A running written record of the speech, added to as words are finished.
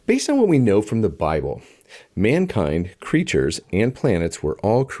Based on what we know from the Bible, mankind, creatures, and planets were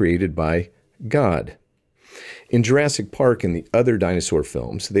all created by God. In Jurassic Park and the other dinosaur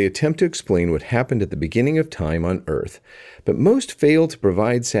films, they attempt to explain what happened at the beginning of time on Earth, but most fail to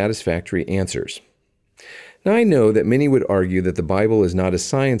provide satisfactory answers. Now, I know that many would argue that the Bible is not a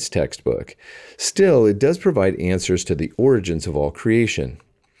science textbook. Still, it does provide answers to the origins of all creation.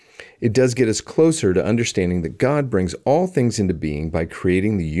 It does get us closer to understanding that God brings all things into being by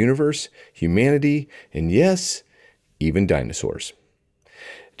creating the universe, humanity, and yes, even dinosaurs.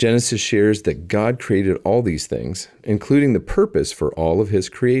 Genesis shares that God created all these things, including the purpose for all of his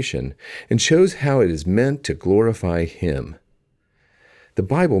creation, and shows how it is meant to glorify him. The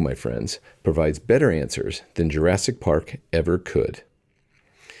Bible, my friends, provides better answers than Jurassic Park ever could.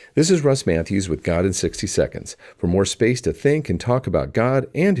 This is Russ Matthews with God in 60 Seconds. For more space to think and talk about God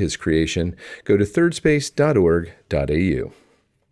and his creation, go to thirdspace.org.au.